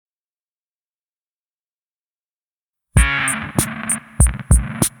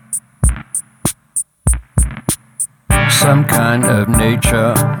some kind of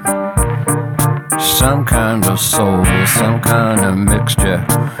nature, some kind of soul, some kind of mixture,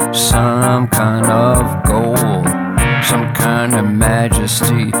 some kind of gold, some kind of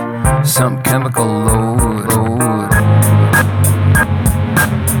majesty, some chemical load.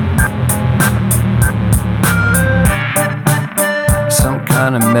 Some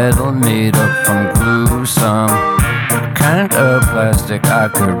kind of metal made up from glue, some kind of plastic I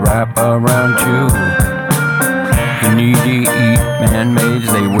could wrap around you. The needy eat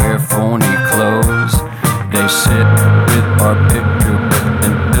man-maids, they wear phony clothes. They sit with our picture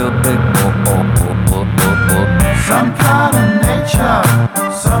and build big some kind of nature,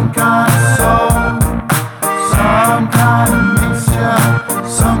 some kind of soul, some kind of mixture,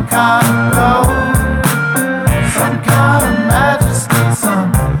 some kind of gold, some kind of majesty,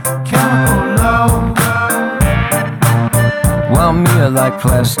 some chemical load. Well, me I like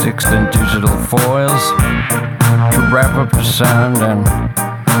plastics and digital foils to wrap up the sound and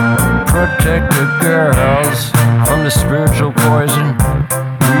protect the girls from the spiritual poison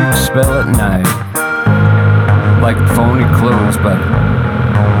we expel at night. Like phony clothes, but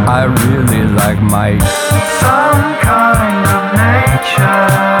I really like might. Some kind of nature,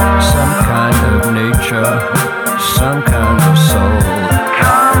 some kind of nature, some kind of soul.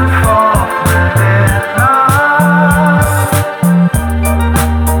 Come forth within us.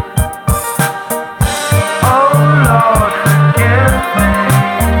 Oh Lord, forgive me.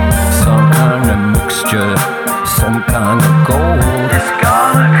 Some kind of mixture, some kind of gold. It's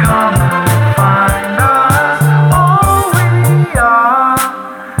gonna come and find us. All we are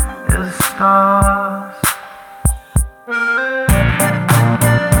is stars.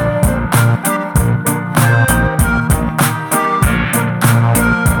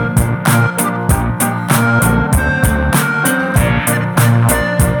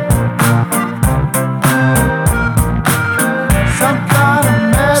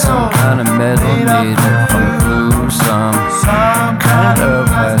 Made up from glue, some kind of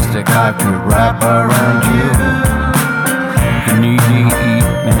plastic I could wrap around you. The needy eat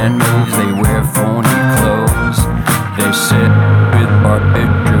man-maids, they wear phony clothes. They sit with our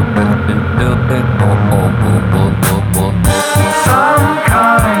picture and build big some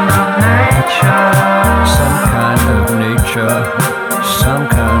kind of nature, some kind of nature, some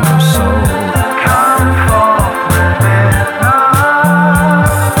kind of soul. Come forth within us.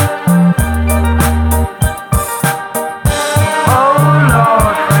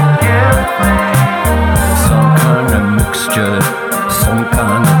 Some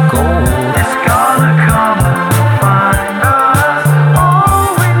kind of gold. It's gonna come and find us. All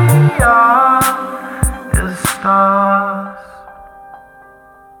we are is stars.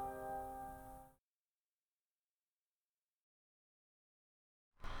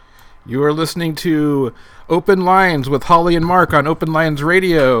 You are listening to Open Lines with Hollee and Mark on Open Lines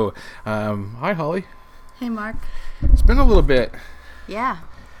Radio. Hi, Hollee. Hey, Mark. It's been a little bit. Yeah.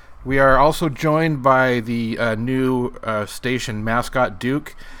 We are also joined by the new station mascot,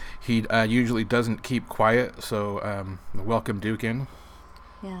 Duke. He usually doesn't keep quiet, so welcome Duke in.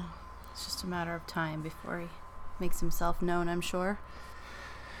 Yeah, it's just a matter of time before he makes himself known, I'm sure.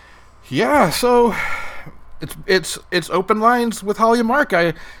 Yeah, so it's Open Lines with Hollee and Mark.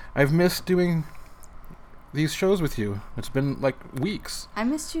 I've missed doing these shows with you. It's been like weeks. I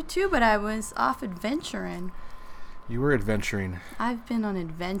missed you too, but I was off adventuring. You were adventuring. I've been on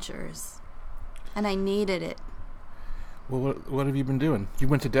adventures, and I needed it. Well, what have you been doing? You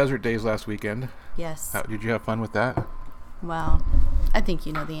went to Desert Days last weekend. Yes. Did you have fun with that? Well, I think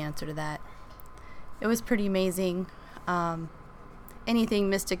you know the answer to that. It was pretty amazing. Anything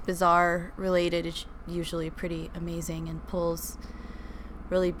Mystic Bazaar related is usually pretty amazing and pulls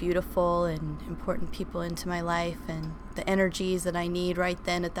really beautiful and important people into my life, and the energies that I need right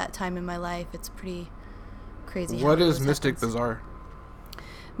then at that time in my life. It's pretty crazy. What is Mystic Bazaar?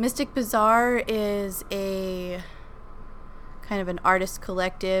 Mystic Bazaar is a kind of an artist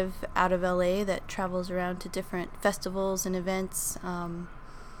collective out of LA that travels around to different festivals and events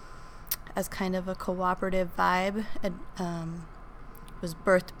as kind of a cooperative vibe. It was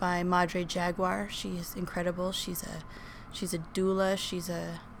birthed by Madre Jaguar. She is incredible. She's a doula. She's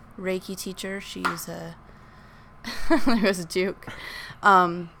a Reiki teacher. She's a there was a Duke.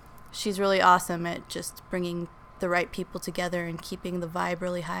 She's really awesome at just bringing the right people together and keeping the vibe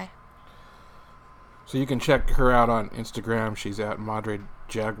really high. So you can check her out on Instagram. She's at Madre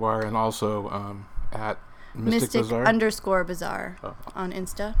Jaguar, and also at Mystic Bazaar. _Bazaar on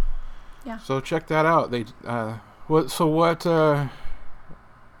Insta. Yeah. So check that out. They what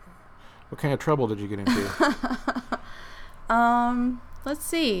kind of trouble did you get into? Let's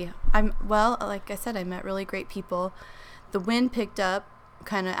see. Like I said, I met really great people. the wind picked up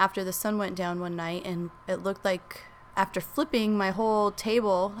kind of after the sun went down one night, and it looked like after flipping my whole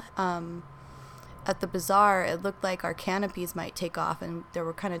table at the bazaar, it looked like our canopies might take off, and there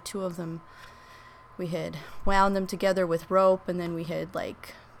were kind of two of them. We had wound them together with rope, and then we had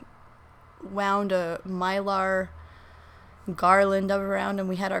like wound a mylar garland up around, and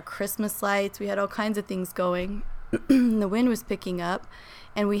we had our Christmas lights. We had all kinds of things going. The wind was picking up,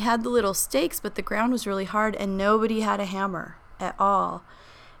 and we had the little stakes, but the ground was really hard, and nobody had a hammer at all.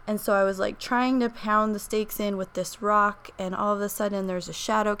 And so I was like trying to pound the stakes in with this rock, and all of a sudden there's a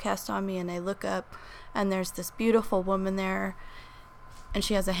shadow cast on me, and I look up, and there's this beautiful woman there, and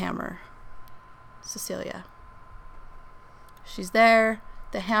she has a hammer. Cecilia. She's there.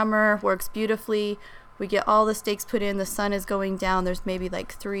 The hammer works beautifully. We get all the stakes put in. The sun is going down. There's maybe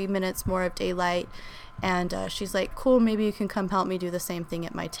like 3 minutes more of daylight. And she's like, cool, maybe you can come help me do the same thing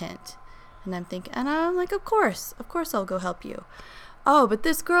at my tent. And I'm like, of course I'll go help you. Oh, but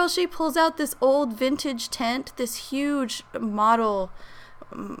this girl, she pulls out this old vintage tent, this huge model.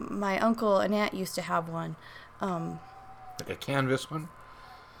 My uncle and aunt used to have one. Like a canvas one?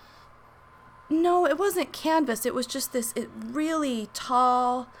 No, it wasn't canvas. It was just this really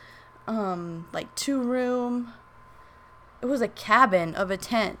tall, like 2-room. It was a cabin of a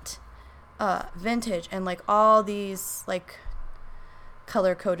tent, vintage, and like all these like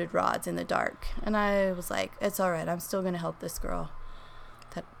color-coded rods in the dark. And I was like, it's all right. I'm still going to help this girl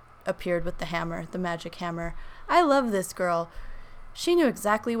that appeared with the hammer, the magic hammer. I love this girl. She knew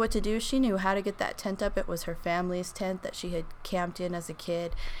exactly what to do. She knew how to get that tent up. It was her family's tent that she had camped in as a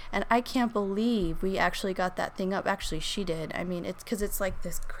kid. And I can't believe we actually got that thing up. Actually, she did. I mean, it's because it's like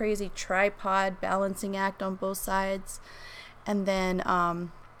this crazy tripod balancing act on both sides. And then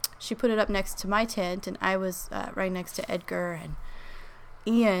she put it up next to my tent, and I was right next to Edgar and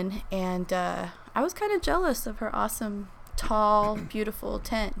Ian. And I was kind of jealous of her awesome, tall, beautiful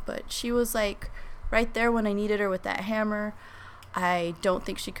tent. But she was like right there when I needed her with that hammer. I don't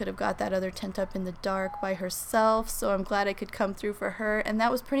think she could have got that other tent up in the dark by herself, so I'm glad I could come through for her. And that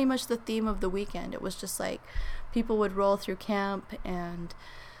was pretty much the theme of the weekend. It was just like people would roll through camp, and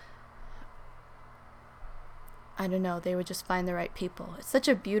I don't know, they would just find the right people. It's such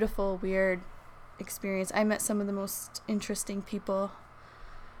a beautiful, weird experience. I met some of the most interesting people.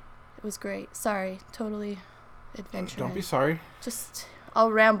 It was great. Sorry, totally adventurous. Don't be sorry. Just,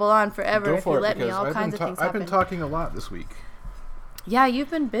 I'll ramble on forever Go if for you it, let me. because All kinds of things I've been happen. talking a lot this week. Yeah, you've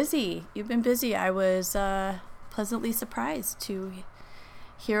been busy. I was pleasantly surprised to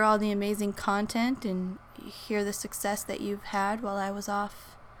hear all the amazing content and hear the success that you've had while I was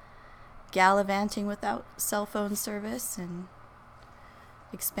off gallivanting without cell phone service and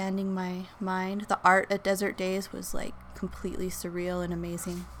expanding my mind. The art at Desert Days was like completely surreal and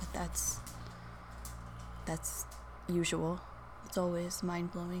amazing, but that's usual. It's always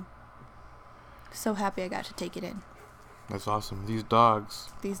mind-blowing. So happy I got to take it in. That's awesome. These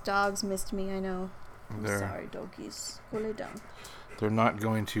dogs. These dogs missed me, I know. I'm They're- sorry, doggies. Go lay down. They're not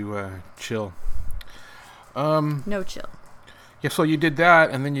going to chill. No chill. Yeah, so you did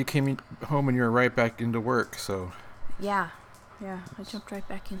that, and then you came home and you were right back into work, so... Yeah, I jumped right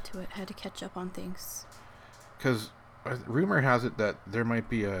back into it. Had to catch up on things. Because rumor has it that there might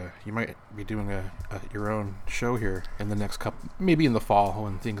be you might be doing your own show here in the next couple... Maybe in the fall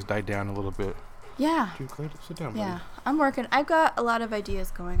when things die down a little bit. Yeah. Sit down, buddy. Yeah, I'm working. I've got a lot of ideas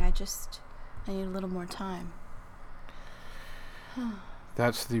going. I need a little more time.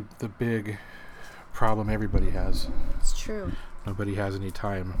 That's the big problem everybody has. It's true. Nobody has any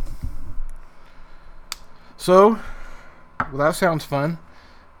time. So, well, that sounds fun.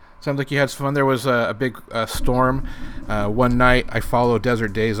 Sounds like you had fun. There was a big storm. One night, I follow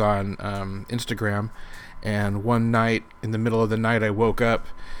Desert Days on Instagram, and one night, in the middle of the night, I woke up,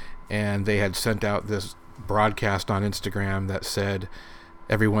 and they had sent out this broadcast on Instagram that said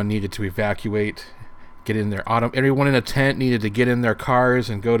everyone needed to evacuate, get in their everyone in a tent needed to get in their cars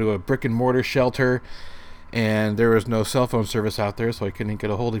and go to a brick and mortar shelter, and there was no cell phone service out there, so I couldn't get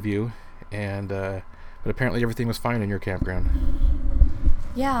a hold of you. And but apparently everything was fine in your campground.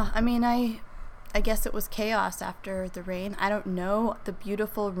 Yeah, I mean, I guess it was chaos after the rain. I don't know. The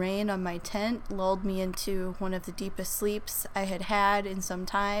beautiful rain on my tent lulled me into one of the deepest sleeps I had had in some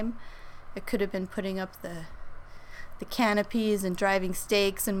time. It could have been putting up the canopies and driving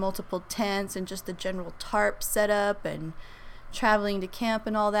stakes and multiple tents and just the general tarp setup and traveling to camp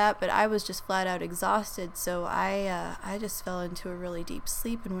and all that, but I was just flat out exhausted, so I just fell into a really deep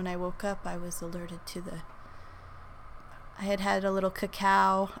sleep, and when I woke up I was alerted to I had had a little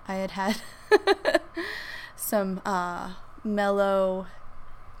cacao. I had had some mellow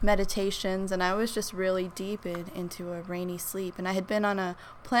meditations, and I was just really deep into a rainy sleep. And I had been on a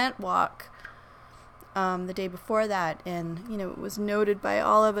plant walk the day before that, and it was noted by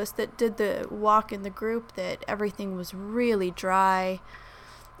all of us that did the walk in the group that everything was really dry.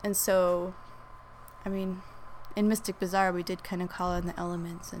 And so, I mean, in Mystic Bazaar we did kind of call in the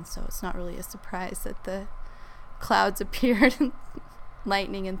elements, and so it's not really a surprise that the clouds appeared and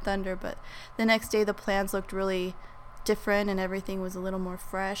lightning and thunder. But the next day the plants looked really different and everything was a little more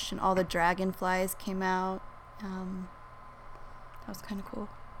fresh, and all the dragonflies came out. That was kind of cool.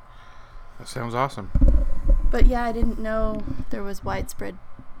 That sounds awesome. But yeah, I didn't know there was widespread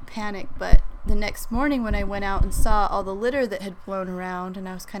panic. But the next morning when I went out and saw all the litter that had blown around, and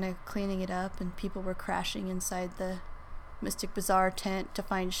I was kind of cleaning it up, and people were crashing inside the Mystic Bazaar tent to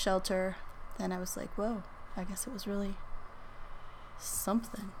find shelter, then I was like, whoa, I guess it was really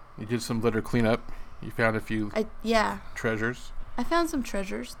something. You did some litter cleanup. You found a few treasures. I found some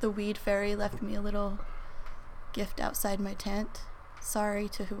treasures. The weed fairy left me a little gift outside my tent. Sorry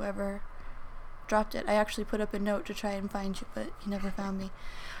to whoever dropped it. I actually put up a note to try and find you, but you never found me.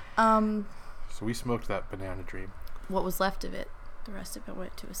 So we smoked that banana dream. What was left of it. The rest of it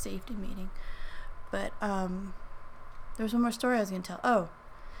went to a safety meeting. But there was one more story I was going to tell. Oh,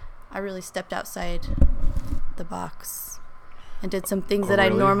 I really stepped outside the box and did some things that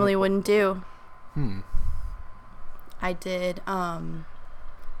really? I normally wouldn't do. I did an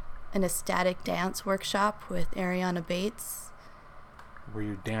ecstatic dance workshop with Ariana Bates. Where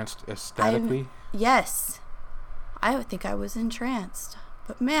you danced ecstatically? Yes. I would think I was entranced.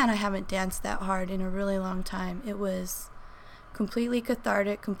 But man, I haven't danced that hard in a really long time. It was completely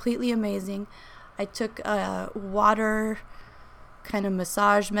cathartic, completely amazing. I took a water kind of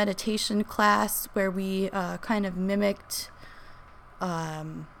massage meditation class where we kind of mimicked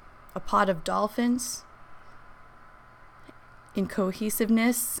a pod of dolphins in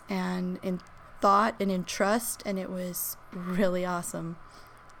cohesiveness and in thought and in trust, and it was really awesome.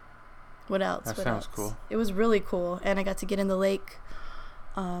 What else? That sounds cool. It was really cool, and I got to get in the lake.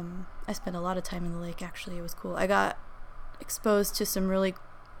 I spent a lot of time in the lake, actually. It was cool. I got exposed to some really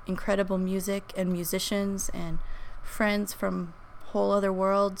incredible music and musicians and friends from whole other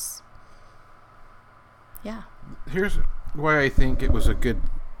worlds. Yeah. Here's why I think it was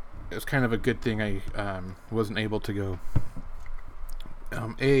kind of a good thing I wasn't able to go.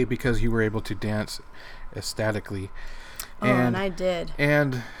 Because you were able to dance ecstatically. And I did.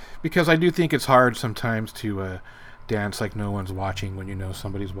 And because I do think it's hard sometimes to dance like no one's watching when you know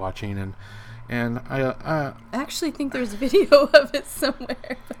somebody's watching. And I actually think there's video of it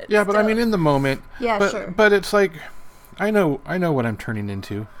somewhere. But yeah, but I mean in the moment. Yeah, sure. But it's like I know what I'm turning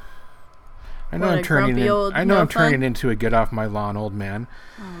into. I'm turning into a get off my lawn old man.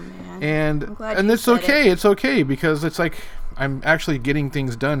 Oh man. And it's okay. It's okay because it's like I'm actually getting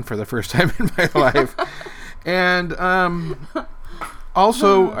things done for the first time in my life. And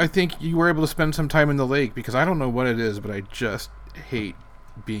also I think you were able to spend some time in the lake because I don't know what it is, but I just hate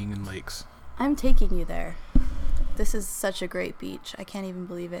being in lakes. I'm taking you there. This is such a great beach. I can't even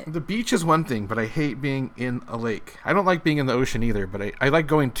believe it. The beach is one thing, but I hate being in a lake. I don't like being in the ocean either, but I like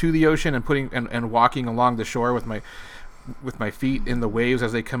going to the ocean and and walking along the shore with my feet in the waves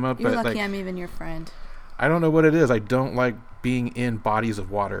as they come up. You're but lucky I'm even your friend. I don't know what it is. I don't like being in bodies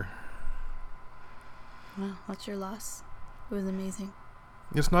of water. Well, that's your loss. It was amazing.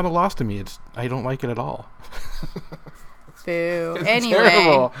 It's not a loss to me. I don't like it at all. Boo. It's anyway.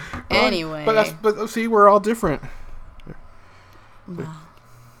 terrible. Anyway. But see, we're all different. Well,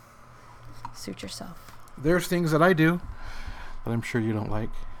 suit yourself. There's things that I do that I'm sure you don't like.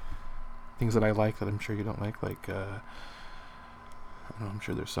 Things that I like that I'm sure you don't like. Like, I don't know, I'm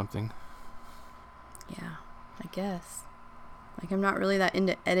sure there's something. Yeah, I guess. Like, I'm not really that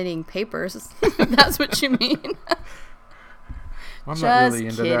into editing papers. That's what you mean. I'm not really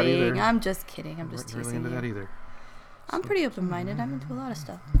into that either. I'm just kidding. I'm just teasing really into you. that either. I'm pretty open-minded. I'm into a lot of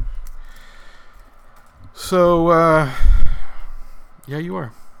stuff. So, yeah, you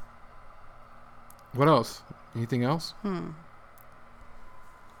are. What else? Anything else?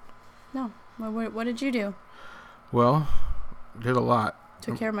 No. What did you do? Well, did a lot.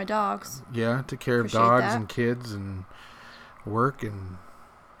 Took care of my dogs. Yeah, took care Appreciate of dogs that. and kids and work and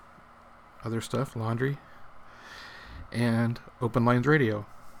other stuff, laundry, and Open Lines Radio.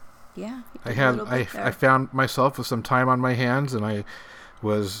 Yeah. I found myself with some time on my hands, and I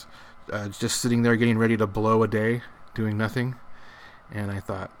was just sitting there getting ready to blow a day, doing nothing, and I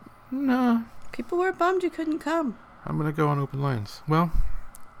thought, no. People were bummed you couldn't come. I'm going to go on Open Lines. Well,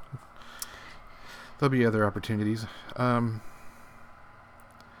 there'll be other opportunities.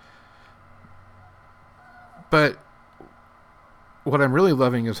 But what I'm really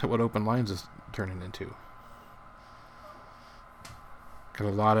loving is what Open Lines is turning into. Got a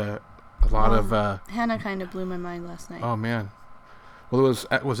lot of. Hannah kind of blew my mind last night. Oh man. Well,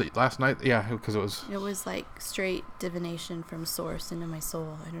 was it last night? Yeah, because it was. It was like straight divination from source into my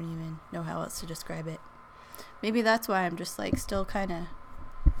soul. I don't even know how else to describe it. Maybe that's why I'm just like still kind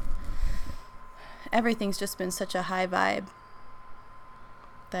of. Everything's just been such a high vibe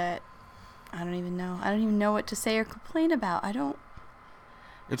that I don't even know. I don't even know what to say or complain about.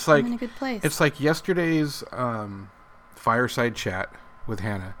 It's like I'm in a good place. It's like yesterday's fireside chat with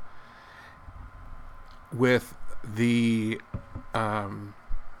Hannah, with the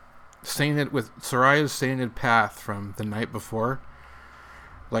with Soraya's sainted path from the night before.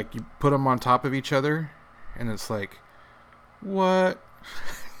 Like, you put them on top of each other, and it's like, what?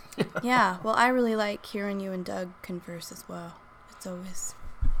 Yeah, well, I really like hearing you and Doug converse as well. It's always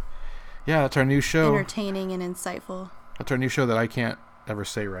Yeah, that's our new show. entertaining and insightful. That's our new show that I can't ever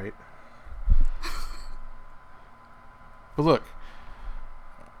say right. But look,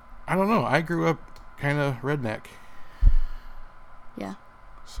 I don't know. I grew up kind of redneck. Yeah.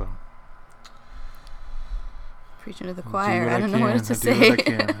 So. Preaching to the choir. I don't can. know what to I say. do what I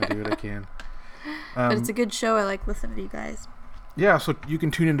can. I do what I can. But it's a good show. I like listening to you guys. Yeah, so you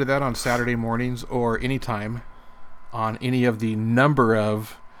can tune into that on Saturday mornings or anytime on any of the number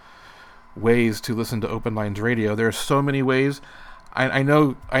of ways to listen to Open Lines Radio. There are so many ways. I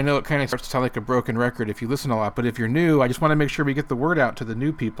know it kind of starts to sound like a broken record if you listen a lot, but if you're new, I just want to make sure we get the word out to the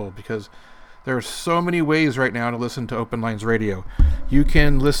new people, because there are so many ways right now to listen to Open Lines Radio. You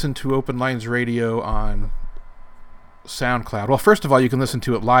can listen to Open Lines Radio on SoundCloud. Well, first of all, you can listen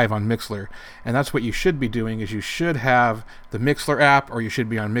to it live on Mixlr, and that's what you should be doing. Is you should have the Mixlr app, or you should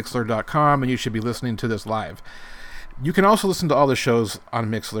be on Mixlr.com, and you should be listening to this live. You can also listen to all the shows on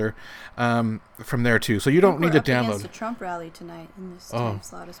Mixlr from there too, so you don't need to download. We're up against a Trump rally tonight in this time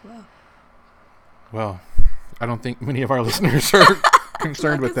slot as well. Well, I don't think many of our listeners are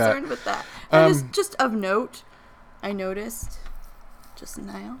concerned with that. And just of note, I noticed just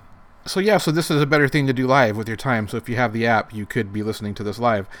now. So this is a better thing to do live with your time. So if you have the app, you could be listening to this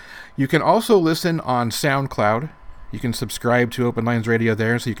live. You can also listen on SoundCloud. You can subscribe to Open Lines Radio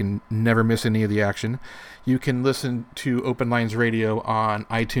there, so you can never miss any of the action. You can listen to Open Lines Radio on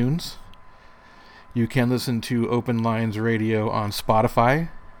iTunes. You can listen to Open Lines Radio on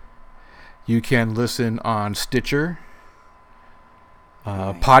Spotify. You can listen on Stitcher.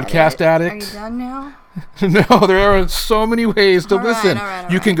 Podcast Addict. Are you done now? No, there are so many ways to listen. All right.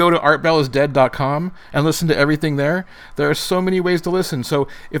 You can go to artbellisdead.com and listen to everything there. There are so many ways to listen. So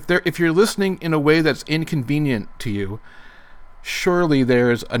if you're listening in a way that's inconvenient to you, surely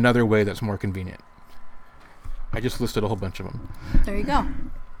there's another way that's more convenient. I just listed a whole bunch of them. There you go.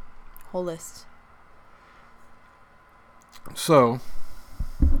 Whole list. So,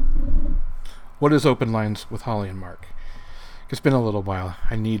 what is Open Lines with Hollee and Mark? It's been a little while.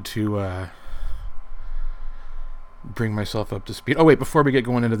 I need to bring myself up to speed. Oh, wait, before we get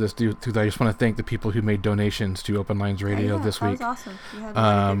going into this, I just want to thank the people who made donations to Open Lines Radio this week. That was awesome. You had a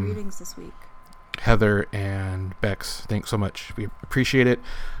lot of good readings this week. Heather and Bex, thanks so much. We appreciate it.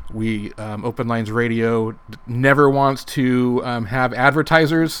 We Open Lines Radio never wants to have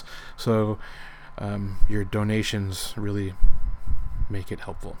advertisers, so your donations really make it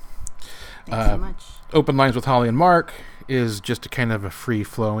helpful. Thanks so much. Open Lines with Hollee and Mark is just a kind of a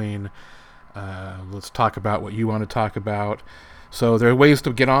free-flowing, let's talk about what you want to talk about. So there are ways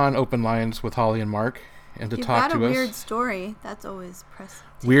to get on Open Lines with Hollee and Mark and to talk to us. You've got a weird story. That's always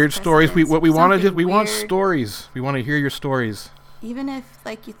weird stories. We want want stories. We want to hear your stories. Even if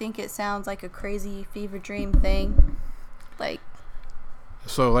you think it sounds like a crazy fever dream thing,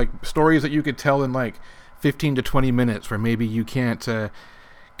 So stories that you could tell in 15 to 20 minutes, where maybe you can't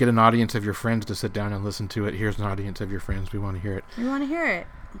get an audience of your friends to sit down and listen to it. Here's an audience of your friends. We want to hear it. We want to hear it.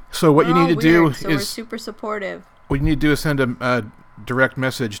 So what you need to do is we're super supportive. What you need to do is send a direct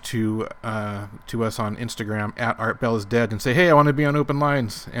message to us on Instagram at artbellisdead and say, hey, I want to be on Open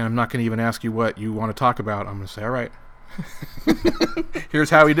Lines, and I'm not going to even ask you what you want to talk about. I'm going to say, all right. Here's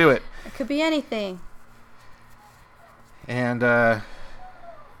how we do it. It could be anything. And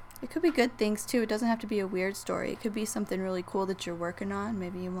it could be good things too. It doesn't have to be a weird story. It could be something really cool that you're working on.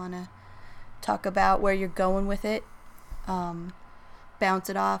 Maybe you want to talk about where you're going with it. Bounce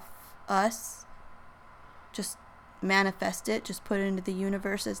it off us. Just manifest it. Just put it into the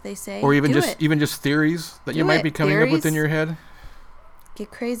universe, as they say. Or even just theories that you might be coming up with in your head.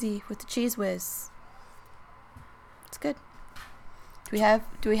 Get crazy with the cheese whiz. It's good.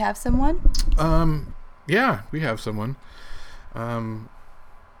 Do we have someone? Yeah, we have someone.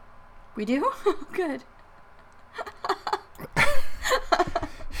 We do? Good.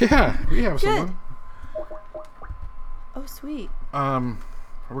 Yeah, we have Good. someone. Oh, sweet. We're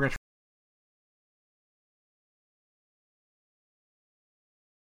gonna.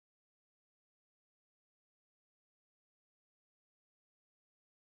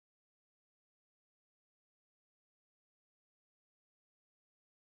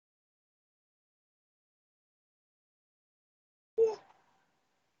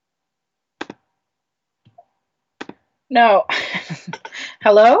 No.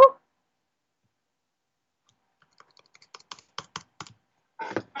 Hello?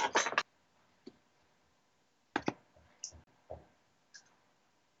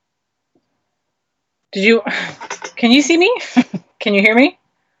 Can you see me? Can you hear me?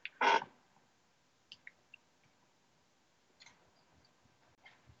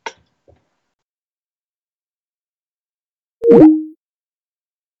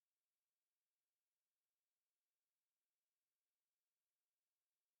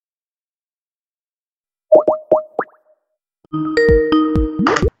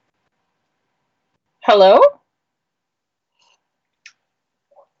 Hello?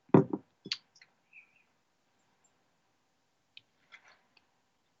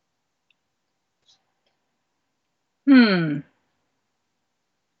 Hmm.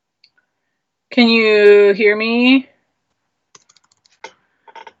 Can you hear me?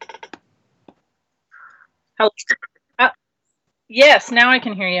 Hello? Uh, yes, now I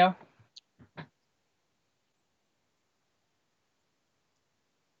can hear you.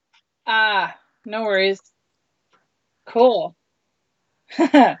 Ah, no worries. Cool.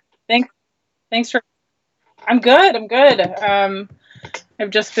 Thanks. Thanks for. I'm good. I'm good. I've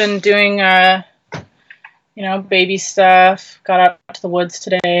just been doing, baby stuff. Got out to the woods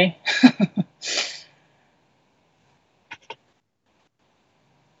today.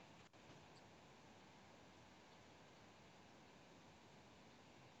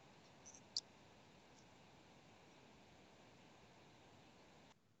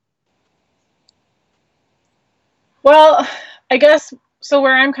 Well, I guess so.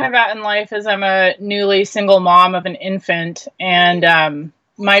 Where I'm kind of at in life is I'm a newly single mom of an infant, and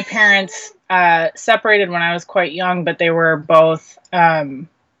my parents separated when I was quite young, but they were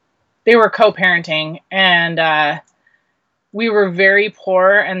co-parenting, and we were very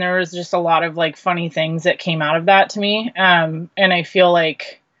poor, and there was just a lot of like funny things that came out of that to me, and I feel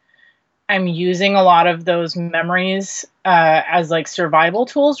like I'm using a lot of those memories as like survival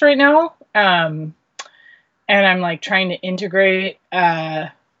tools right now. And I'm like trying to integrate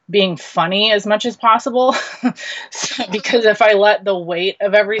being funny as much as possible. Because if I let the weight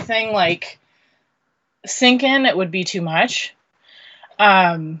of everything like sink in, it would be too much.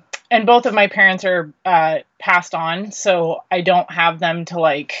 And both of my parents are passed on, so I don't have them to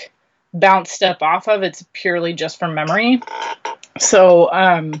like bounce stuff off of. It's purely just from memory. So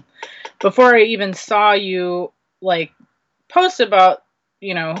before I even saw you like post about,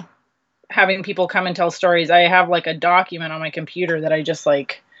 having people come and tell stories, I have like a document on my computer that I just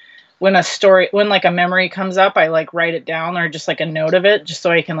like when like a memory comes up, I like write it down or just like a note of it just so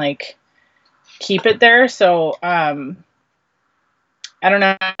I can like keep it there. So I don't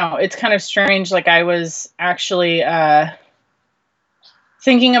know. It's kind of strange. Like I was actually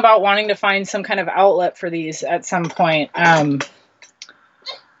thinking about wanting to find some kind of outlet for these at some point. I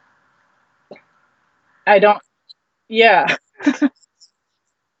don't, yeah.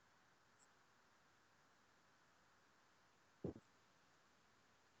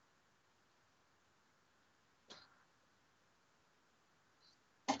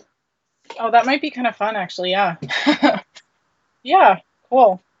 Oh, that might be kind of fun actually. Yeah. Yeah.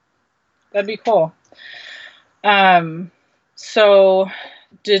 Cool. That'd be cool. Um, so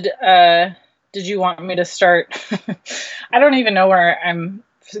did you want me to start? I don't even know where I'm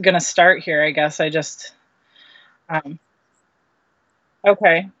gonna start here. I guess I just um,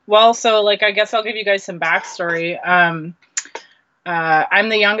 okay. Well, so like I guess I'll give you guys some backstory. I'm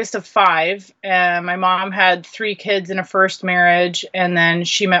the youngest of five. My mom had three kids in a first marriage, and then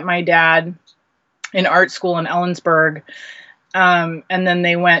she met my dad in art school in Ellensburg. And then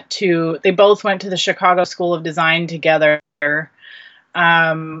they both went to the Chicago School of Design together, where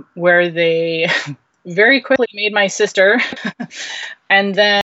they very quickly made my sister. And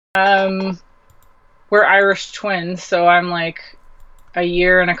then we're Irish twins, so I'm like a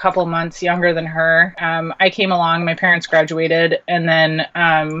year and a couple months younger than her. I came along, my parents graduated, and then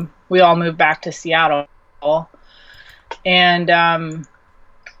we all moved back to Seattle. And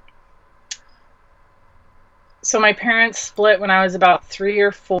so my parents split when I was about 3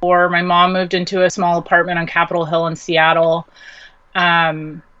 or 4. My mom moved into a small apartment on Capitol Hill in Seattle.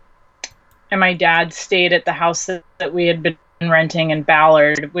 And my dad stayed at the house that we had been renting in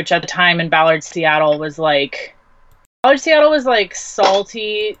Ballard, which at the time in Ballard, Seattle was like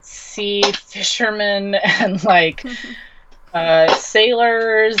salty sea fishermen and like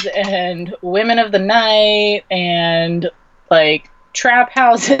sailors and women of the night and like trap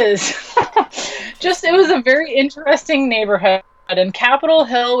houses. Just, it was a very interesting neighborhood. And Capitol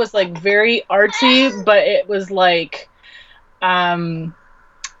Hill was like very artsy, but it was like, it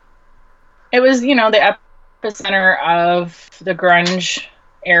was, you know, the epicenter of the grunge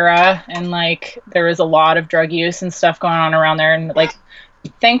era, and like there was a lot of drug use and stuff going on around there. And like,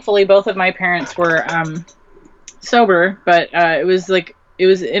 thankfully, both of my parents were sober, but it was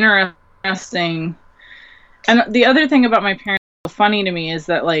interesting. And the other thing about my parents that's funny to me is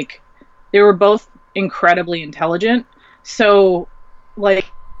that like they were both incredibly intelligent. So like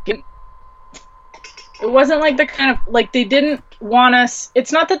it wasn't like the kind of like they didn't want us.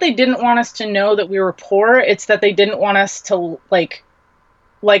 It's not that they didn't want us to know that we were poor. It's that they didn't want us to like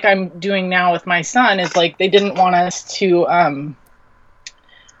I'm doing now with my son, is like they didn't want us to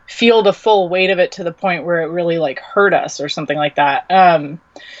feel the full weight of it to the point where it really like hurt us or something like that.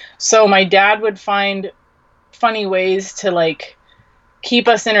 So my dad would find funny ways to like keep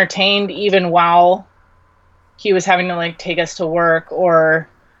us entertained even while he was having to like take us to work. Or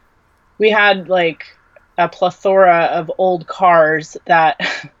we had like a plethora of old cars that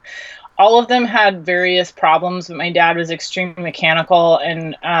all of them had various problems, but my dad was extremely mechanical,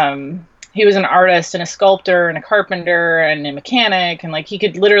 and he was an artist and a sculptor and a carpenter and a mechanic, and like he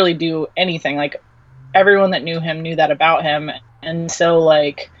could literally do anything. Like everyone that knew him knew that about him. And so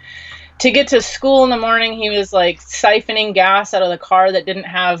like to get to school in the morning, he was like siphoning gas out of the car that didn't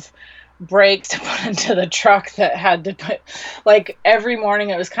have brakes to put into the truck that had to put, like every morning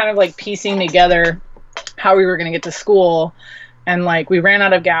it was kind of like piecing together how we were going to get to school. And like we ran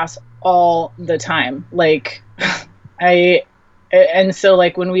out of gas all the time. Like and so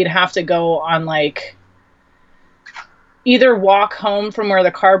like when we'd have to go on like either walk home from where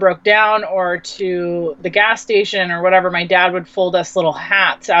the car broke down or to the gas station or whatever, my dad would fold us little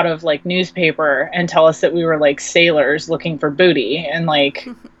hats out of like newspaper and tell us that we were like sailors looking for booty. And like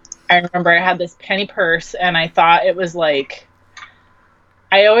I remember I had this penny purse, and I thought it was like,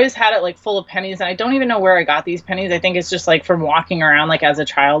 I always had it like full of pennies, and I don't even know where I got these pennies. I think it's just like from walking around, like as a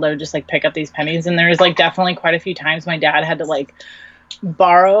child, I would just like pick up these pennies. And there's like definitely quite a few times my dad had to like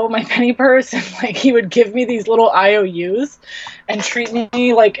borrow my penny purse, and like he would give me these little IOUs and treat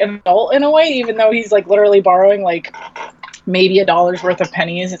me like an adult in a way, even though he's like literally borrowing like maybe $1 worth of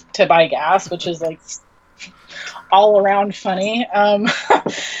pennies to buy gas, which is like all around funny.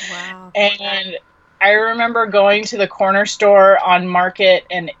 Wow. And I remember going to the corner store on Market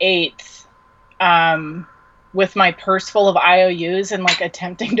and 8th with my purse full of IOUs and like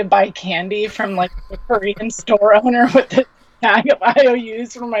attempting to buy candy from like the Korean store owner with the bag of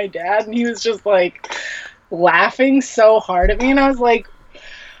IOUs from my dad. And he was just like laughing so hard at me. And I was like,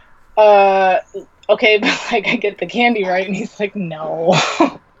 okay, but like I get the candy, right? And he's like, no.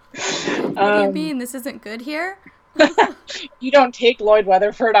 What do you mean? This isn't good here? You don't take Lloyd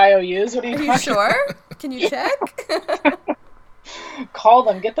Weatherford IOUs? What are you sure? Can you check? Call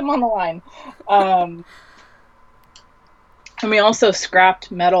them. Get them on the line. And we also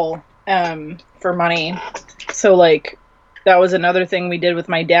scrapped metal for money. So, like, that was another thing we did with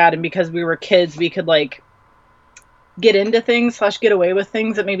my dad. And because we were kids, we could, like, get into things / get away with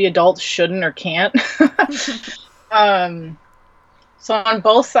things that maybe adults shouldn't or can't. So on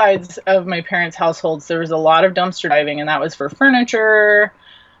both sides of my parents' households, there was a lot of dumpster diving, and that was for furniture,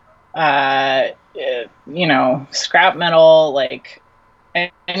 you know, scrap metal, like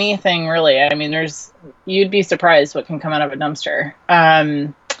anything really. I mean, you'd be surprised what can come out of a dumpster.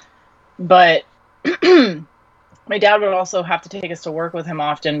 But my dad would also have to take us to work with him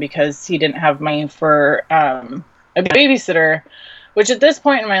often because he didn't have money for a babysitter. Which at this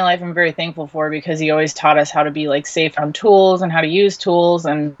point in my life, I'm very thankful for, because he always taught us how to be like safe on tools and how to use tools.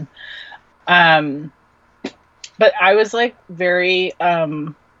 And, but I was like very, I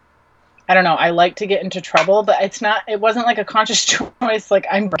don't know, I like to get into trouble, but it wasn't like a conscious choice. Like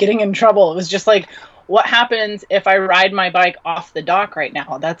I'm getting in trouble. It was just like, what happens if I ride my bike off the dock right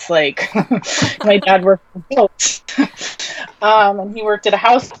now? That's like, my dad worked for boats. And he worked at a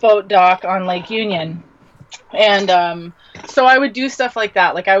houseboat dock on Lake Union. And so I would do stuff like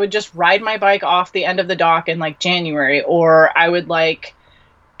that. Like I would just ride my bike off the end of the dock in like January, or I would like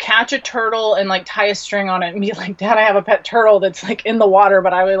catch a turtle and like tie a string on it and be like, Dad, I have a pet turtle that's like in the water,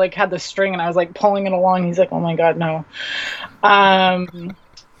 but I would like had the string and I was like pulling it along. He's like, oh my God, no.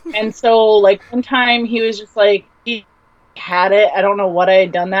 And so like one time he was just like, he had it. I don't know what I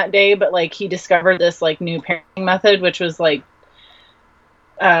had done that day, but like he discovered this like new parenting method, which was like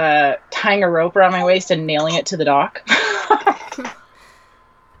tying a rope around my waist and nailing it to the dock.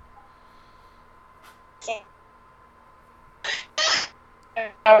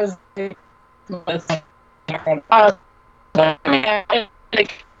 I was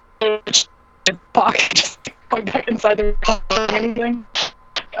pocket just going back inside the room or anything.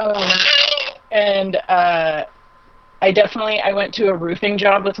 And I went to a roofing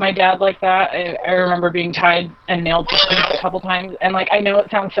job with my dad like that. I remember being tied and nailed to things a couple times. And like, I know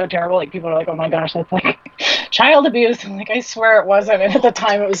it sounds so terrible. Like people are like, oh my gosh, that's like child abuse. And like, I swear it wasn't. And at the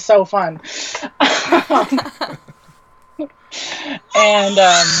time it was so fun. And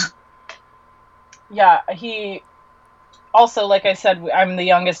yeah, he also, like I said, I'm the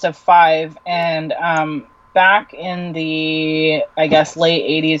youngest of 5. And back in the, I guess,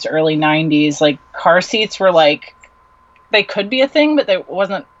 late 80s, early 90s, like car seats were like, they could be a thing, but they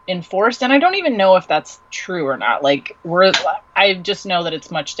wasn't enforced. And I don't even know if that's true or not. Like I just know that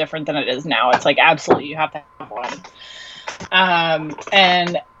it's much different than it is now. It's like, absolutely, you have to have one.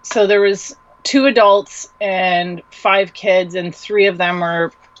 And so there was 2 adults and 5 kids, and 3 of them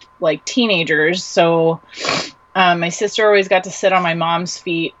were like teenagers. So my sister always got to sit on my mom's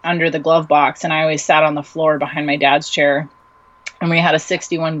feet under the glove box, and I always sat on the floor behind my dad's chair. And we had a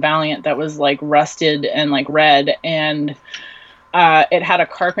 61 Valiant that was like rusted and like red, and it had a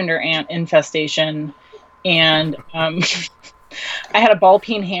carpenter ant infestation. And I had a ball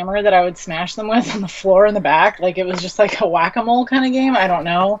peen hammer that I would smash them with on the floor in the back. Like it was just like a whack-a-mole kind of game. I don't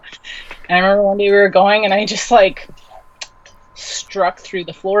know. And I remember one day we were going, and I just like struck through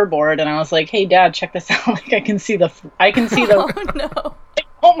the floorboard, and I was like, "Hey, Dad, check this out! Like I can see the. Oh no!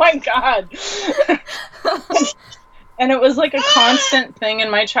 Oh my God!" And it was like a constant thing in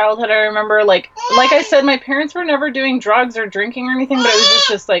my childhood. I remember, like I said, my parents were never doing drugs or drinking or anything, but it was just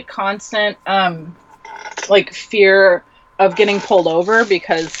this like constant, like fear of getting pulled over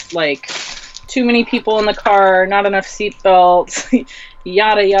because like too many people in the car, not enough seat belts,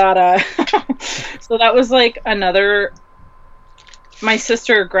 yada yada. So that was like another. My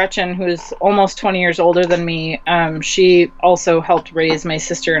sister Gretchen, who's almost 20 years older than me, she also helped raise my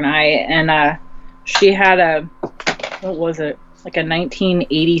sister and I, and she had a, what was it, like a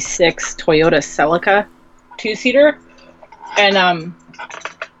 1986 Toyota Celica 2-seater, and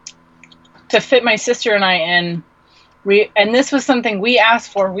to fit my sister and I in, and this was something we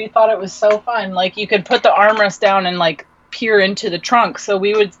asked for. We thought it was so fun. Like you could put the armrest down and like peer into the trunk. So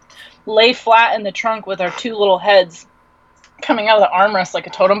we would lay flat in the trunk with our 2 little heads coming out of the armrest like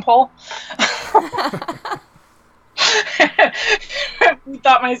a totem pole. We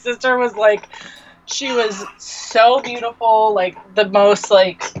thought my sister was like, she was so beautiful, like the most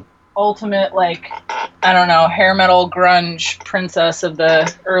like ultimate, like, I don't know, hair metal grunge princess of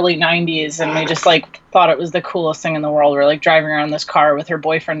the early 90s. And we just like thought it was the coolest thing in the world. We're like driving around this car with her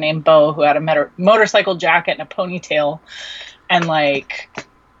boyfriend named Bo, who had a motorcycle jacket and a ponytail. And like,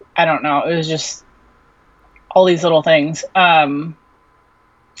 I don't know, it was just all these little things. And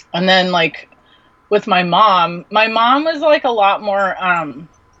then like with my mom was like a lot more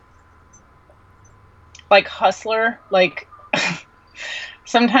like hustler. Like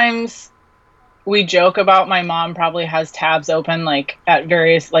sometimes we joke about my mom probably has tabs open like at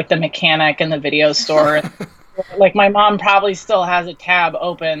various, like the mechanic and the video store. Like my mom probably still has a tab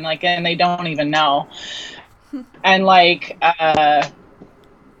open, like, and they don't even know. And like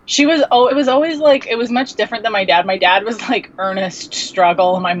it was always like, it was much different than my dad. My dad was like earnest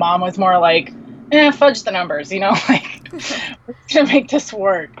struggle. My mom was more like, fudge the numbers, you know, like we're gonna make this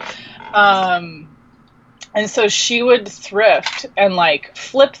work. And so she would thrift and like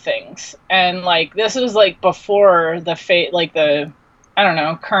flip things. And like, this was like before the I don't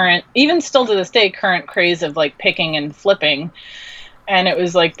know, current, even still to this day, current craze of like picking and flipping. And it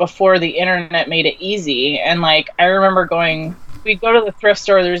was like before the internet made it easy. And like, I remember we'd go to the thrift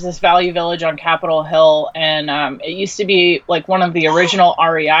store. There's this Value Village on Capitol Hill. And it used to be like one of the original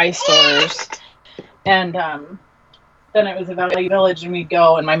REI stores. And then it was a Value Village, and we'd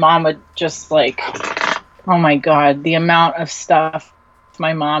go, and my mom would just like, oh my God, the amount of stuff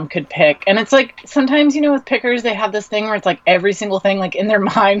my mom could pick. And it's like, sometimes, you know, with pickers, they have this thing where it's like every single thing, like in their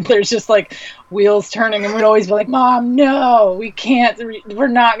mind, there's just like wheels turning, and we'd always be like, Mom, no, we can't, we're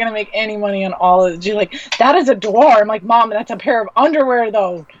not going to make any money on all of it. She's like, that is a drawer. I'm like, Mom, that's a pair of underwear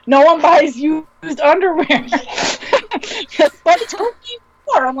though. No one buys used underwear. But it's for.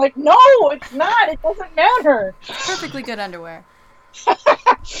 I'm like, no, it's not. It doesn't matter. Perfectly good underwear.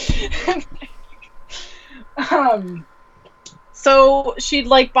 So she'd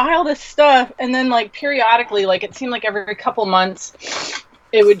like buy all this stuff, and then like periodically, like it seemed like every couple months,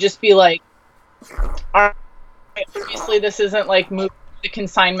 it would just be like, all right, obviously this isn't like the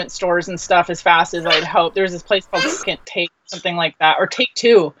consignment stores and stuff as fast as I'd hoped. There was this place called Second Take, something like that, or Take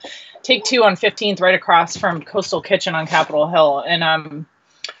Two on 15th, right across from Coastal Kitchen on Capitol Hill. And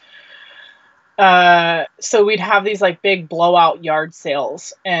so we'd have these like big blowout yard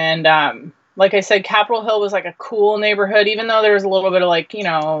sales. And like I said, Capitol Hill was like a cool neighborhood, even though there was a little bit of like, you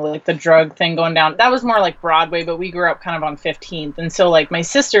know, like the drug thing going down. That was more like Broadway, but we grew up kind of on 15th. And so like my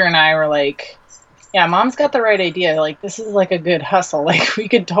sister and I were like, yeah, Mom's got the right idea. Like, this is like a good hustle. Like, we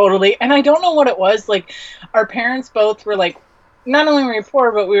could totally, and I don't know what it was. Like, our parents both were like, not only were we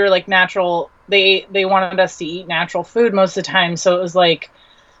poor, but we were like natural. They wanted us to eat natural food most of the time. So it was like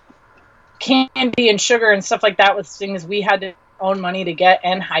candy and sugar and stuff like that was things we had to own money to get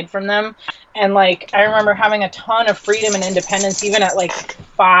and hide from them. And like, I remember having a ton of freedom and independence, even at like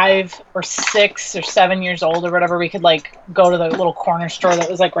 5 or 6 or 7 years old or whatever. We could like go to the little corner store that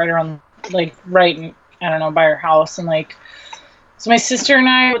was like right around, like right in, I don't know, by our house. And like, so my sister and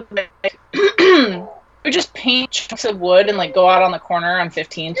I would like, we just paint chunks of wood and like go out on the corner on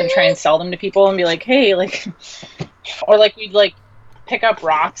 15th and try and sell them to people and be like, hey, like, or like we'd like pick up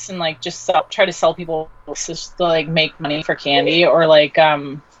rocks and like just try to sell people just to like make money for candy. Or like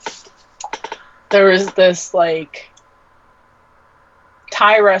there was this like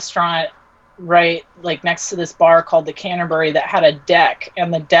Thai restaurant right like next to this bar called the Canterbury that had a deck,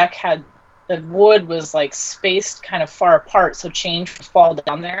 and the deck had, the wood was like spaced kind of far apart so change would fall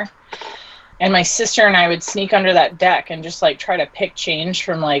down there. And my sister and I would sneak under that deck and just like try to pick change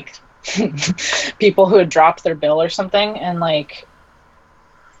from like people who had dropped their bill or something. And like,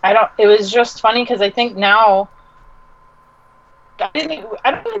 it was just funny because I think now, I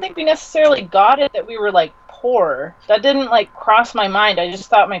don't even think we necessarily got it that we were like poor. That didn't like cross my mind. I just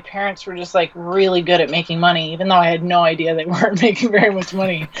thought my parents were just like really good at making money, even though I had no idea they weren't making very much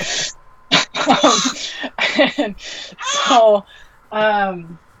money. And so,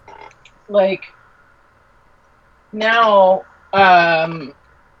 like now,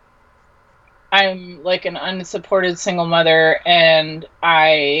 I'm like an unsupported single mother, and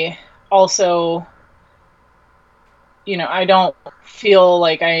I also, you know, I don't feel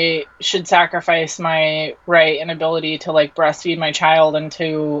like I should sacrifice my right and ability to like breastfeed my child and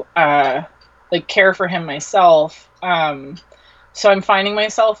to like care for him myself. So I'm finding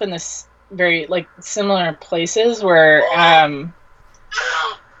myself in this very like similar places where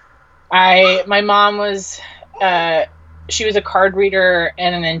my mom was she was a card reader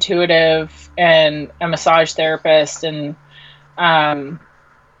and an intuitive and a massage therapist, and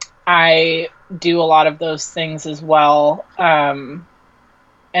I do a lot of those things as well. And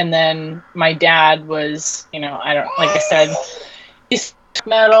then my dad was, you know, I don't, like I said, he's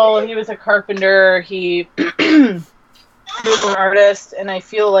metal, he was a carpenter, he was an artist, and I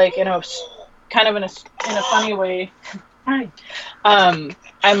feel like, you know, kind of in a funny way,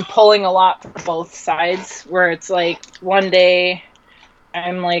 I'm pulling a lot from both sides, where it's like one day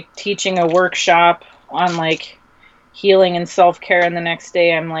I'm like teaching a workshop on like healing and self-care, and the next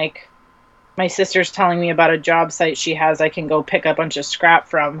day I'm like, my sister's telling me about a job site she has I can go pick a bunch of scrap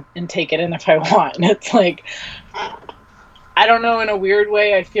from and take it in if I want. And it's like, I don't know, in a weird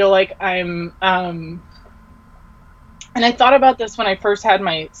way I feel like I'm and I thought about this when I first had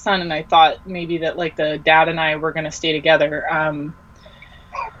my son, and I thought maybe that like the dad and I were going to stay together.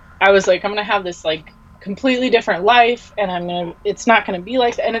 I was like, I'm going to have this like completely different life, and it's not going to be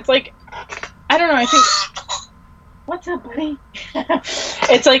like that. And it's like, I don't know, I think, what's up, buddy?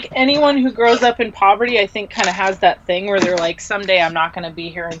 It's like anyone who grows up in poverty, I think, kind of has that thing where they're like, someday I'm not going to be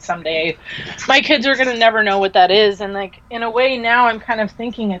here, and someday my kids are going to never know what that is. And like, in a way now I'm kind of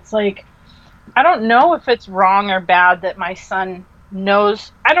thinking it's like, I don't know if it's wrong or bad that my son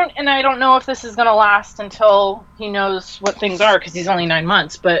knows. I don't know if this is going to last until he knows what things are, because he's only 9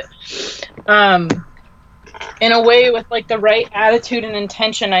 months. But in a way, with like the right attitude and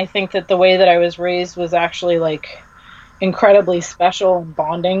intention, I think that the way that I was raised was actually like incredibly special and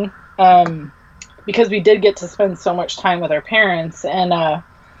bonding, because we did get to spend so much time with our parents. And I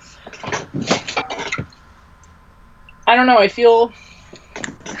don't know, I feel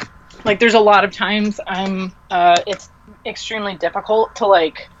like there's a lot of times it's extremely difficult to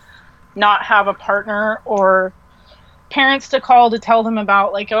like not have a partner or parents to call to tell them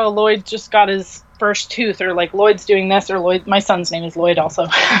about like, oh, Lloyd just got his first tooth, or like Lloyd's doing this, or Lloyd, my son's name is Lloyd also.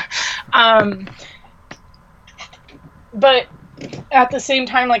 But at the same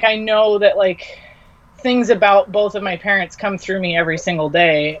time, like, I know that like things about both of my parents come through me every single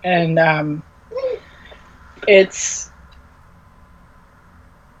day, and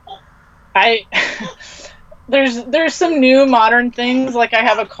there's some new modern things, like I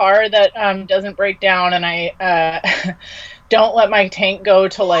have a car that doesn't break down, and I don't let my tank go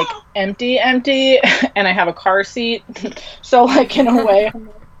to like empty, and I have a car seat. So like in a way, I'm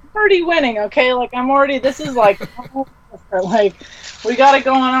already winning. Okay, like I'm already. This is like we got it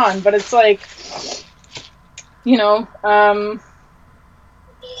going on. But it's like, you know,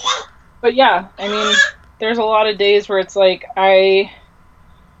 but yeah, I mean, there's a lot of days where it's like I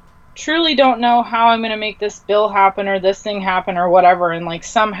truly don't know how I'm gonna make this bill happen or this thing happen or whatever, and like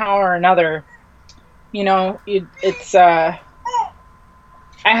somehow or another, you know, it's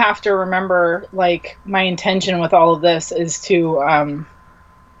I have to remember, like, my intention with all of this is to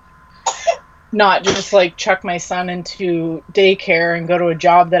not just like chuck my son into daycare and go to a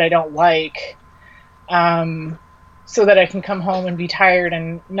job that I don't like, so that I can come home and be tired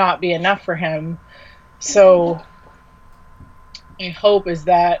and not be enough for him. So my hope is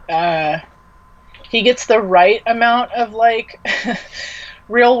that he gets the right amount of like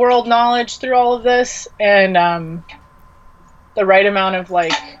real world knowledge through all of this, and the right amount of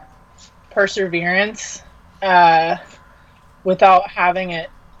like perseverance without having it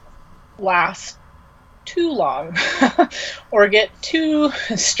last too long or get too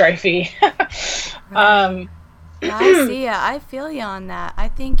strifey. I see ya. I feel you on that. I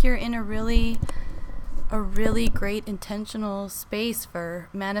think you're in a really great intentional space for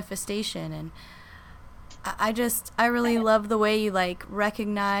manifestation, and I really love the way you like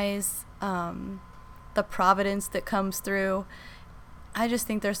recognize the providence that comes through. I just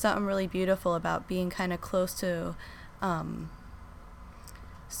think there's something really beautiful about being kind of close to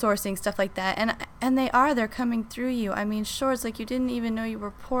sourcing stuff like that, and they're coming through you. I mean, sure, it's like you didn't even know you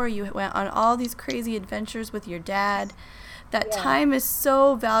were poor. You went on all these crazy adventures with your dad. That time is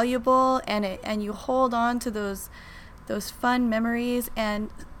so valuable, and you hold on to those fun memories. And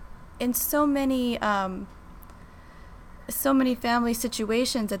in so many family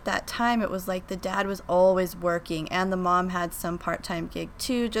situations at that time, it was like the dad was always working and the mom had some part-time gig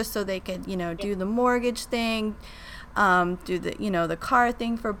too, just so they could, you know, do the mortgage thing, do the, you know, the car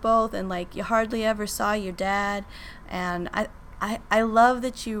thing for both, and like you hardly ever saw your dad. And I love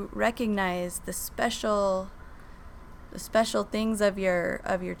that you recognize the special things of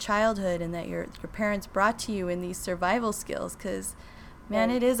your childhood, and that your parents brought to you in these survival skills, because man,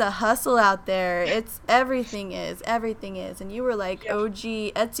 it is a hustle out there. It's everything is. And you were like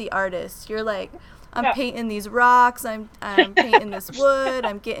OG Etsy artist. You're like, I'm painting these rocks, I'm painting this wood,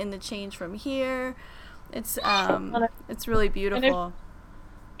 I'm getting the change from here. It's really beautiful.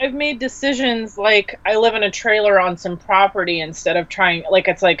 I've made decisions, like I live in a trailer on some property instead of trying, like,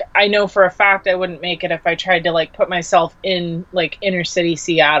 it's like I know for a fact I wouldn't make it if I tried to like put myself in like inner city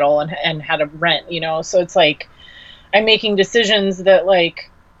Seattle and had a rent, you know. So it's like I'm making decisions that like,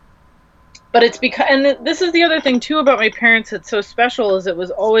 but it's because, and this is the other thing too about my parents that's so special, is it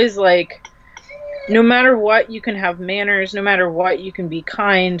was always like, no matter what, you can have manners, no matter what, you can be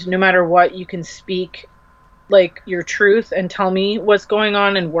kind, no matter what, you can speak like your truth and tell me what's going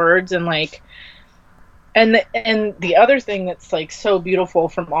on in words. And like, and the other thing that's like so beautiful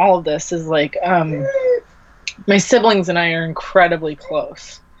from all of this is like, my siblings and I are incredibly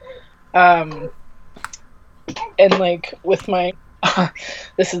close. And like with my,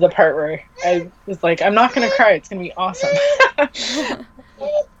 this is the part where I was like, I'm not going to cry. It's going to be awesome.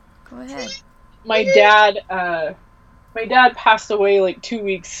 Go ahead. My dad passed away like 2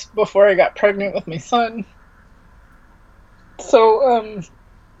 weeks before I got pregnant with my son. So,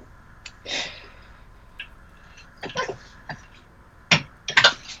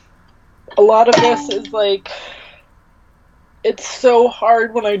 a lot of this is like, it's so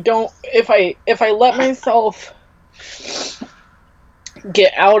hard when I don't, if I let myself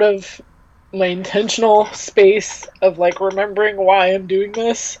get out of my intentional space of like remembering why I'm doing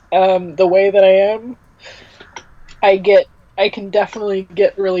this, the way that I am, I can definitely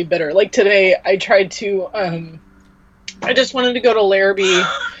get really bitter. Like today, I tried to, I just wanted to go to Larrabee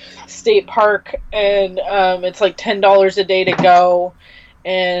State Park, and it's like $10 a day to go,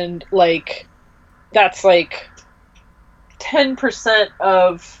 and like that's like 10%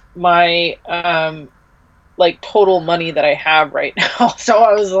 of my like total money that I have right now. So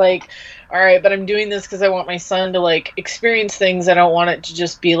I was like, all right, but I'm doing this because I want my son to like experience things. I don't want it to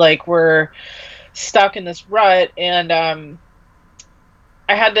just be like we're stuck in this rut. And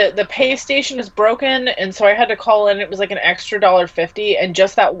I had to, the pay station is broken, and so I had to call in. It was like an extra $1.50, and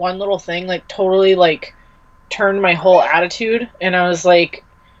just that one little thing like totally like turned my whole attitude. And I was like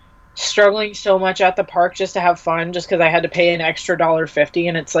struggling so much at the park just to have fun, just because I had to pay an extra $1.50,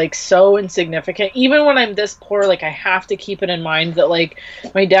 and it's like so insignificant. Even when I'm this poor, like I have to keep it in mind that like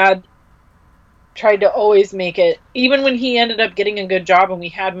my dad tried to always make it, even when he ended up getting a good job and we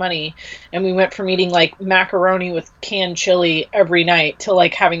had money and we went from eating like macaroni with canned chili every night to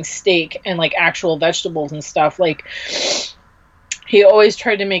like having steak and like actual vegetables and stuff. Like, he always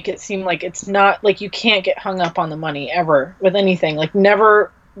tried to make it seem like it's not like you can't get hung up on the money ever with anything. Like,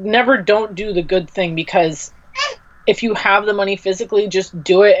 never don't do the good thing, because if you have the money physically, just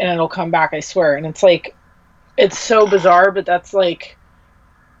do it and it'll come back, I swear. And it's like, it's so bizarre, but that's like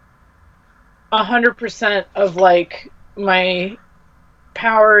 100% of like my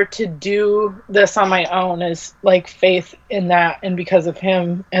power to do this on my own is like faith in that, and because of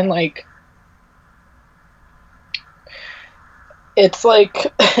him. And like, it's like,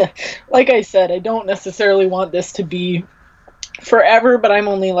 like I said, I don't necessarily want this to be forever, but I'm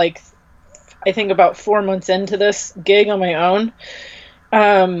only like, I think about 4 months into this gig on my own.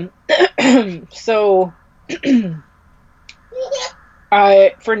 So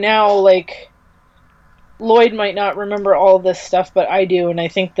for now, like, Lloyd might not remember all of this stuff, but I do. And I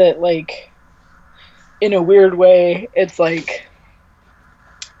think that, like, in a weird way, it's like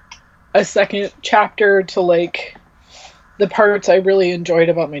a second chapter to like the parts I really enjoyed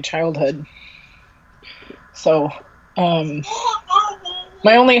about my childhood. So,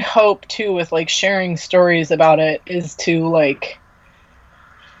 my only hope too with like sharing stories about it is to like,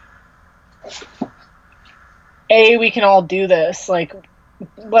 we can all do this. Like,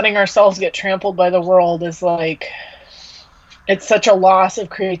 letting ourselves get trampled by the world is like, it's such a loss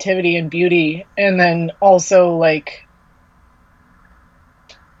of creativity and beauty. And then also like,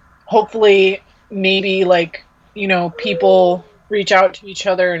 hopefully maybe like, you know, people reach out to each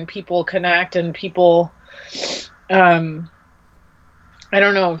other and people connect and people, I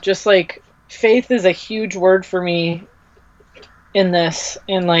don't know, just like faith is a huge word for me in this.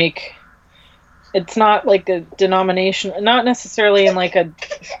 And like, it's not like a denomination, not necessarily in like a,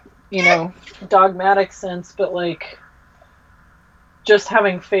 you know, dogmatic sense, but like just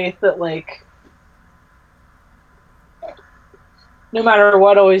having faith that like, no matter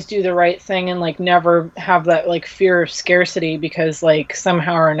what, always do the right thing and like never have that like fear of scarcity, because like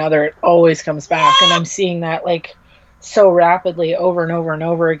somehow or another it always comes back. And I'm seeing that like so rapidly over and over and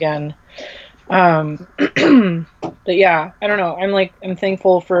over again. But yeah, I don't know. I'm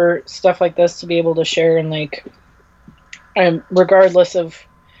thankful for stuff like this to be able to share, and like, regardless of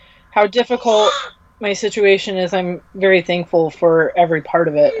how difficult my situation is, I'm very thankful for every part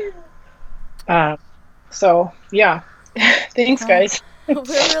of it. So yeah, thanks guys. We're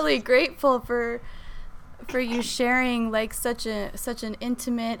really grateful for you sharing like such an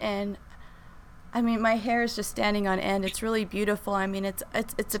intimate, and I mean, my hair is just standing on end. It's really beautiful. I mean,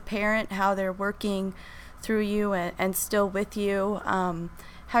 it's apparent how they're working through you and still with you.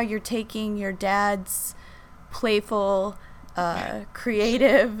 How you're taking your dad's playful,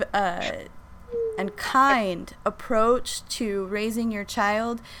 creative, and kind approach to raising your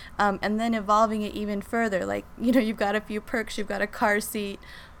child, and then evolving it even further. Like, you know, you've got a few perks. You've got a car seat.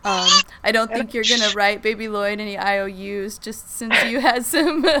 I don't think you're going to write Baby Lloyd any IOUs, just since you had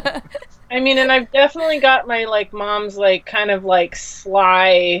some... I mean, and I've definitely got my, like, mom's, like, kind of, like,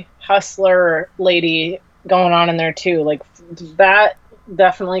 sly hustler lady going on in there, too. Like, that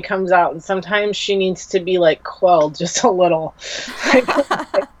definitely comes out. And sometimes she needs to be, like, quelled just a little.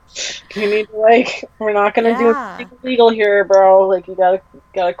 You need to, like, we're not going to do anything illegal here, bro. Like, you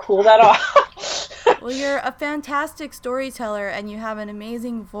gotta cool that off. Well, you're a fantastic storyteller, and you have an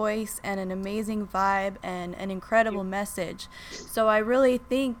amazing voice and an amazing vibe and an incredible message. So I really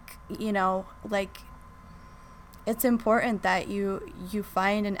think, you know, like, it's important that you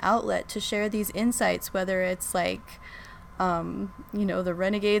find an outlet to share these insights, whether it's like, you know, the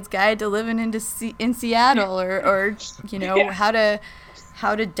Renegade's Guide to Living in Seattle, or you know, how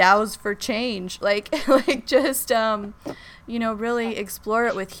to douse for change, like just you know, really explore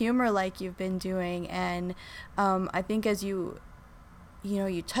it with humor like you've been doing. And I think as you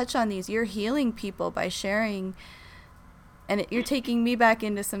touch on these, you're healing people by sharing, and you're taking me back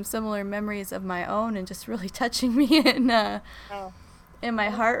into some similar memories of my own, and just really touching me in my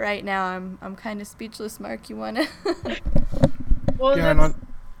heart right now. I'm kind of speechless. Mark, you wanna? Well, yeah, and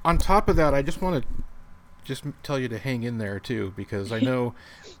on top of that, I just want to just tell you to hang in there too, because I know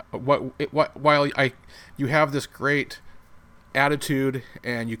while you have this great attitude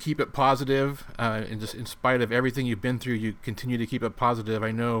and you keep it positive, and just in spite of everything you've been through, you continue to keep it positive.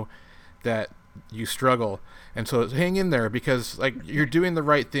 I know that you struggle, and so hang in there, because like, you're doing the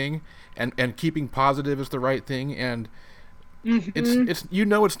right thing, and keeping positive is the right thing, and it's you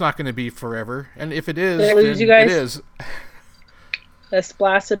know, it's not going to be forever, and if it is, did I lose then you guys? It is. This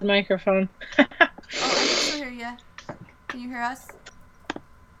blasted microphone. Oh, I can still hear you. Can you hear us?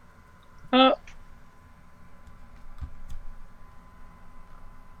 Oh,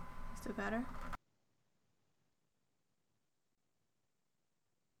 Still got her?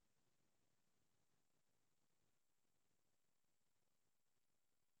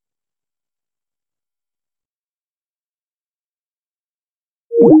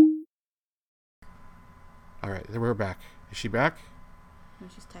 All right, we're back. Is she back? No,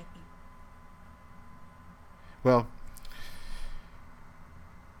 she's typing. Well,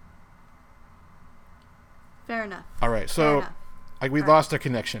 fair enough. all right. So we lost our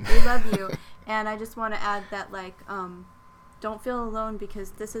connection. We love you. And I just want to add that, like, don't feel alone,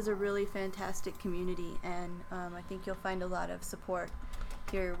 because this is a really fantastic community. And I think you'll find a lot of support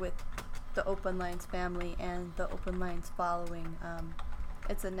here with the Open Lines family and the Open Lines following.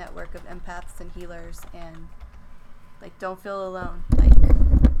 It's a network of empaths and healers, and like, don't feel alone. Like,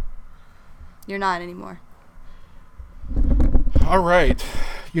 you're not anymore. All right.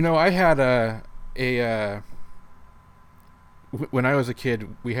 You know, I had when I was a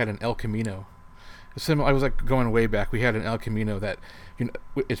kid, we had an El Camino. I was like going way back. We had an El Camino that, you know,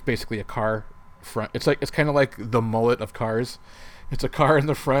 it's basically a car front. It's kind of like the mullet of cars. It's a car in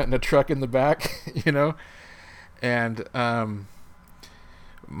the front and a truck in the back, you know. And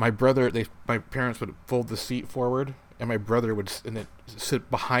my parents would fold the seat forward, and my brother would sit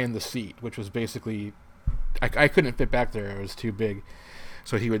behind the seat, which was basically, I couldn't fit back there. It was too big.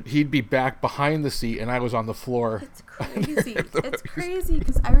 So he'd be back behind the seat, and I was on the floor. It's crazy. It's crazy,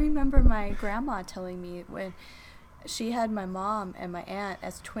 because I remember my grandma telling me when she had my mom and my aunt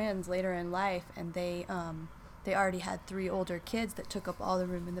as twins later in life, and they already had 3 older kids that took up all the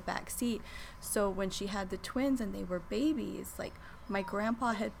room in the back seat. So when she had the twins and they were babies, like, my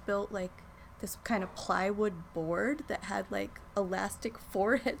grandpa had built like this kind of plywood board that had like elastic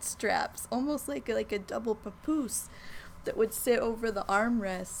forehead straps, almost like a double papoose, that would sit over the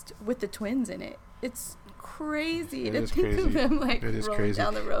armrest with the twins in it. It's crazy to think of them like rolling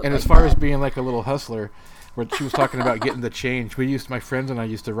down the road. And like as far that. as being like a little hustler, where she was talking about getting the change, my friends and I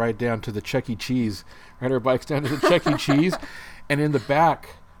used to ride down to the Chuck E. Cheese, ride our bikes down to the Chuck E. Cheese, and in the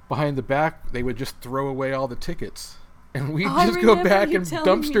back, behind the back, they would just throw away all the tickets. And we'd just go back and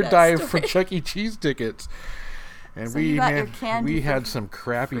dumpster dive for Chuck E. Cheese tickets. And so we had some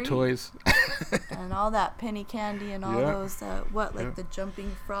crappy free. Toys. And all that penny candy and all those, the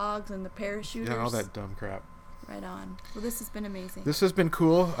jumping frogs and the parachuters. Yeah, all that dumb crap. Right on. Well, this has been amazing. This has been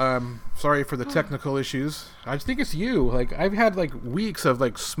cool. Sorry for the technical issues. I think it's you. Like, I've had like weeks of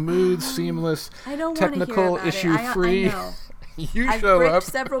like smooth, seamless, technical issue free. I know. I've bricked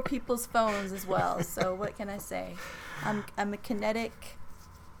several people's phones as well. So what can I say? I'm a kinetic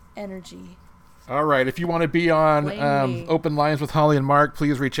energy. All right. If you want to be on Open Lines with Hollee and Mark,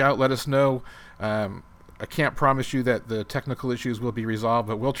 please reach out. Let us know. I can't promise you that the technical issues will be resolved,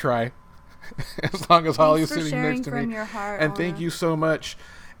 but we'll try. As long as Hollee is sitting next to me. Your heart, and Ona. thank you so much.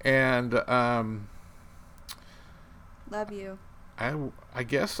 And love you. I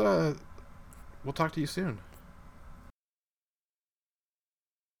guess we'll talk to you soon.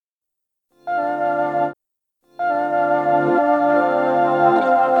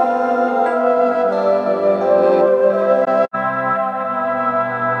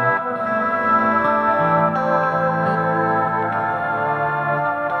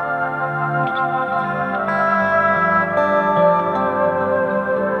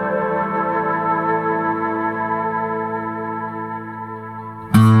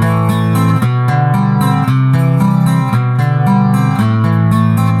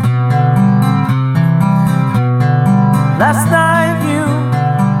 Last night you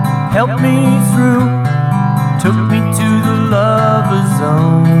helped me through, took me to the lover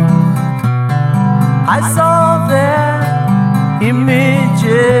zone. I saw their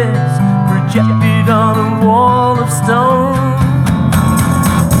images projected on a wall of stone.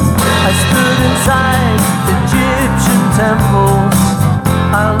 I stood inside Egyptian temples,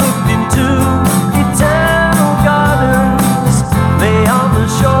 I looked into